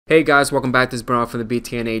Hey guys, welcome back. This is Brian from the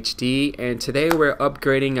BTN HD, and today we're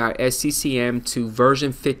upgrading our SCCM to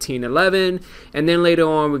version 15.11, and then later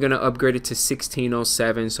on we're going to upgrade it to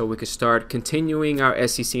 16.07 so we can start continuing our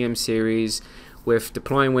SCCM series with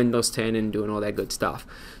deploying Windows 10 and doing all that good stuff.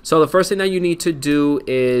 So the first thing that you need to do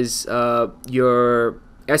is your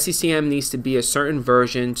SCCM needs to be a certain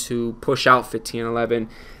version to push out 15.11.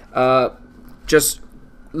 Just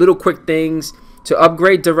little quick things. To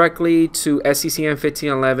upgrade directly to SCCM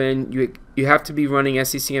 15.11, you have to be running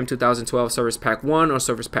SCCM 2012 Service Pack 1 or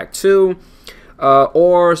Service Pack 2,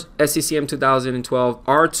 or SCCM 2012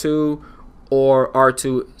 R2 or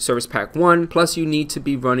R2 Service Pack 1. Plus, you need to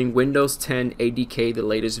be running Windows 10 ADK, the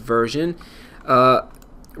latest version.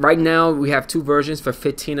 Right now, we have two versions for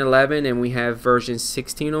 15.11 and we have version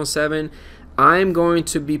 16.07. I'm going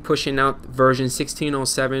to be pushing out version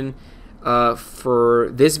 16.07 for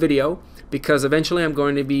this video, because eventually I'm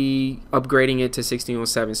going to be upgrading it to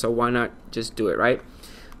 16.07, so why not just do it, right?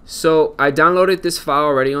 So I downloaded this file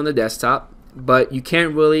already on the desktop, but you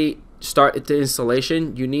can't really start the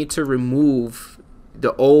installation. You need to remove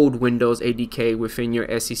the old Windows ADK within your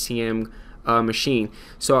SCCM machine.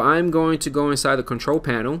 So I'm going to go inside the control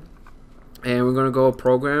panel, and we're going to go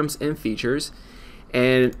programs and features,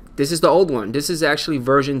 and this is the old one. This is actually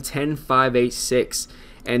version 10.586.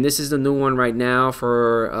 And this is the new one right now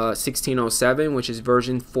for 16.07, which is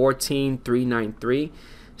version 14.393.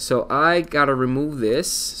 So I gotta remove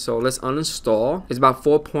this. So let's uninstall. It's about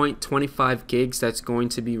 4.25 gigs that's going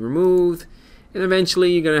to be removed, and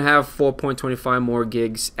eventually you're gonna have 4.25 more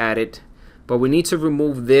gigs added. But we need to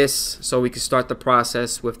remove this so we can start the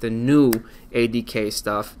process with the new ADK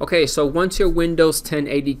stuff. Okay, so once your Windows 10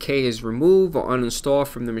 ADK is removed or uninstalled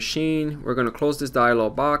from the machine, we're gonna close this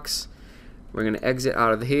dialog box. We're going to exit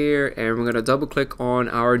out of here, and we're going to double click on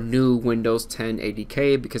our new Windows 10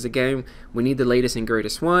 ADK, because again, we need the latest and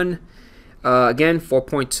greatest one. Again,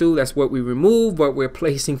 4.2, that's what we removed, but we're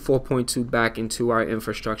placing 4.2 back into our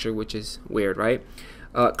infrastructure, which is weird, right?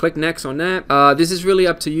 Click next on that. This is really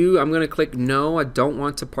up to you. I'm going to click no, I don't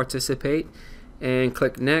want to participate, and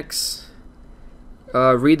click next.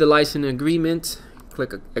 Read the license agreement,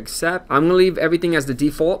 click accept. I'm going to leave everything as the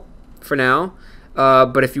default for now.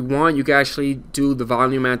 But if you want, you can actually do the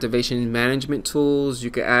volume activation management tools.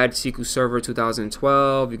 You could add SQL Server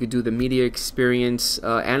 2012. You could do the media experience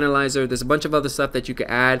analyzer. There's a bunch of other stuff that you could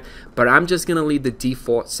add, but I'm just going to leave the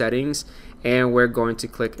default settings, and we're going to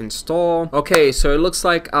click install. Okay, so it looks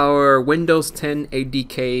like our Windows 10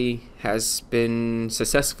 ADK has been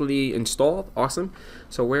successfully installed. Awesome.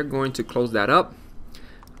 So we're going to close that up.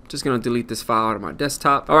 Just gonna delete this file out of my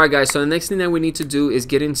desktop. Alright guys, so the next thing that we need to do is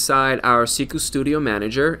get inside our SQL Studio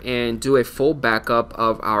Manager and do a full backup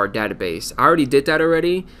of our database. I already did that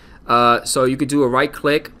already. So you could do a right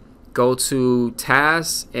click, go to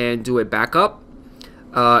tasks, and do a backup,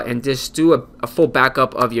 and just do a full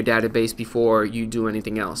backup of your database before you do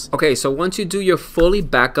anything else. Okay, so once you do your fully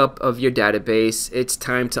backup of your database, it's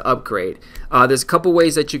time to upgrade. There's a couple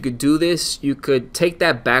ways that you could do this. You could take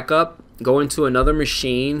that backup, go into another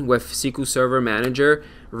machine with SQL Server Manager,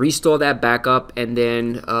 restore that backup, and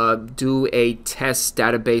then do a test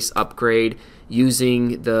database upgrade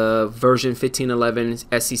using the version 15.11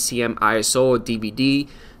 SCCM ISO or DVD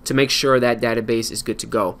to make sure that database is good to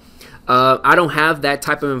go. I don't have that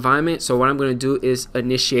type of environment, so what I'm going to do is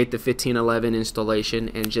initiate the 15.11 installation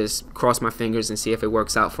and just cross my fingers and see if it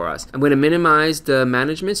works out for us. I'm going to minimize the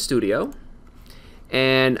Management Studio.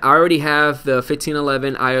 And I already have the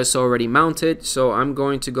 15.11 ISO already mounted, so I'm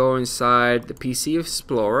going to go inside the PC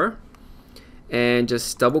Explorer and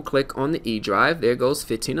just double click on the E drive. There goes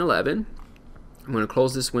 15.11. I'm going to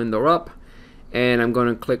close this window up, and I'm going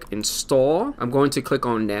to click install. I'm going to click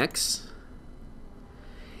on next.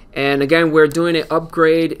 And again, we're doing an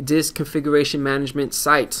upgrade disk configuration management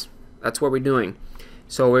site. That's what we're doing.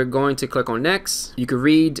 So we're going to click on next. You can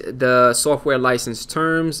read the software license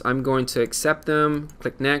terms. I'm going to accept them.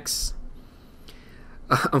 Click next.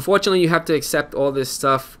 Unfortunately, you have to accept all this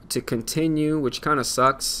stuff to continue, which kind of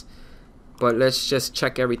sucks. But let's just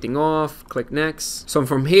check everything off. Click next. So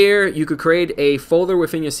from here, you could create a folder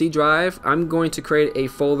within your C drive. I'm going to create a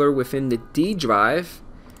folder within the D drive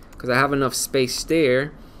because I have enough space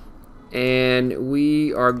there. And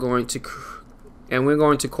we're going to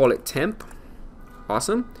call it temp.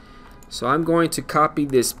 Awesome. So I'm going to copy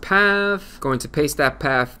this path, going to paste that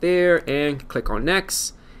path there, and click on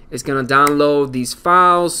next. It's going to download these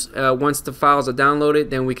files. Once the files are downloaded,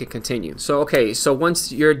 then we can continue. So okay, so once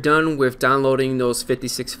you're done with downloading those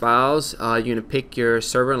 56 files, you're going to pick your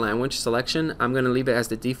server language selection. I'm going to leave it as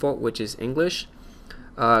the default, which is English.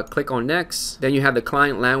 Click on next. Then you have the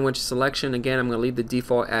client language selection. Again, I'm going to leave the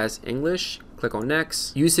default as English. Click on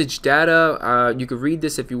next. Usage data, you could read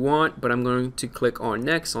this if you want, but I'm going to click on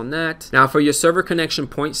next on that. Now for your server connection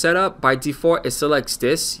point setup, by default it selects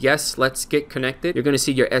this. Yes, let's get connected. You're going to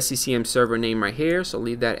see your SCCM server name right here, so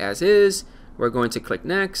leave that as is. We're going to click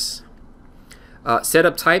next.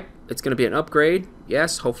 Setup type, it's going to be an upgrade.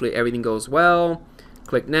 Yes, hopefully everything goes well.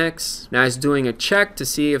 Click next. Now it's doing a check to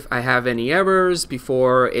see if I have any errors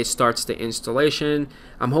before it starts the installation.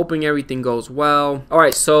 I'm hoping everything goes well.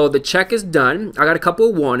 Alright, so the check is done. I got a couple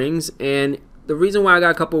of warnings, and the reason why I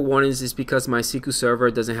got a couple of warnings is because my SQL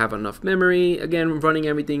server doesn't have enough memory. Again, running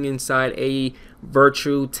everything inside a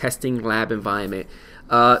virtual testing lab environment.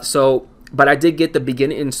 But I did get the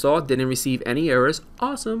begin install, didn't receive any errors.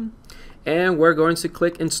 Awesome. And we're going to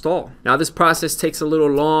click install. Now this process takes a little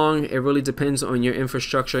long. It really depends on your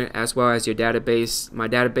infrastructure as well as your database. My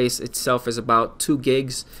database itself is about 2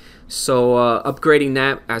 gigs. So upgrading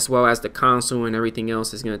that as well as the console and everything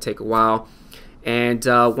else is going to take a while. And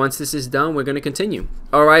once this is done, we're going to continue.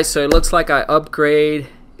 Alright, so it looks like our upgrade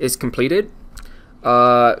is completed.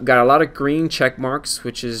 Got a lot of green check marks,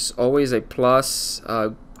 which is always a plus.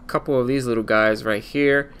 A couple of these little guys right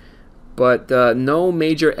here. But no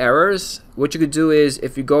major errors. What you could do is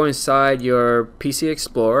if you go inside your PC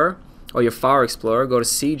Explorer or your File Explorer, go to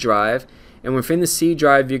C drive, and within the C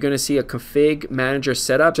drive you're going to see a config manager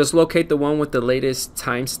setup. Just locate the one with the latest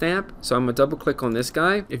timestamp. So I'm going to double click on this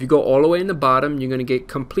guy. If you go all the way in the bottom, you're going to get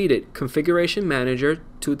completed configuration manager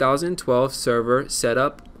 2012 server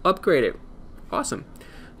setup upgraded. Awesome.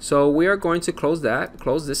 So we are going to close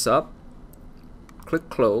this up. Click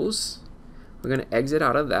close. We're going to exit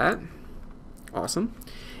out of that. Awesome.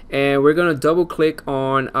 And we're going to double click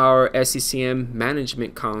on our SCCM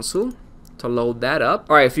management console to load that up.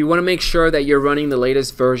 Alright, if you want to make sure that you're running the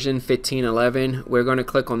latest version 15.11, we're going to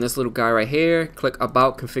click on this little guy right here, click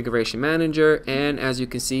about configuration manager, and as you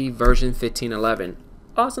can see, version 15.11.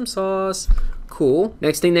 Awesome sauce. Cool.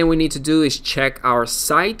 Next thing that we need to do is check our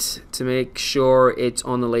site to make sure it's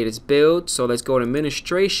on the latest build. So let's go to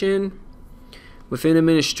administration. Within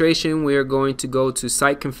administration, we are going to go to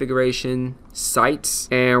site configuration, sites,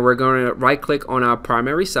 and we're going to right click on our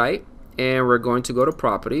primary site, and we're going to go to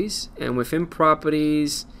properties, and within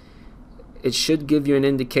properties it should give you an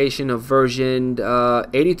indication of version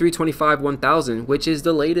 8325.1000, which is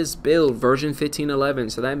the latest build, version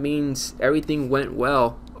 15.11. So that means everything went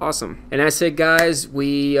well. Awesome. And that's it, guys.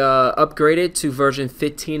 We upgraded to version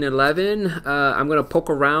 15.11. I'm gonna poke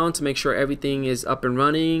around to make sure everything is up and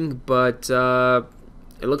running, but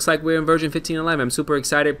it looks like we're in version 15.11. I'm super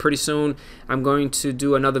excited. Pretty soon I'm going to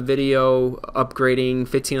do another video upgrading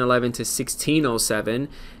 15.11 to 16.07,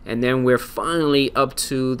 and then we're finally up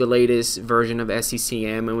to the latest version of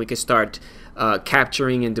SCCM, and we can start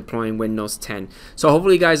capturing and deploying Windows 10. So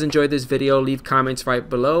hopefully you guys enjoyed this video. Leave comments right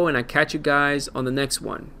below, and I'll catch you guys on the next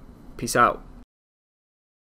one. Peace out.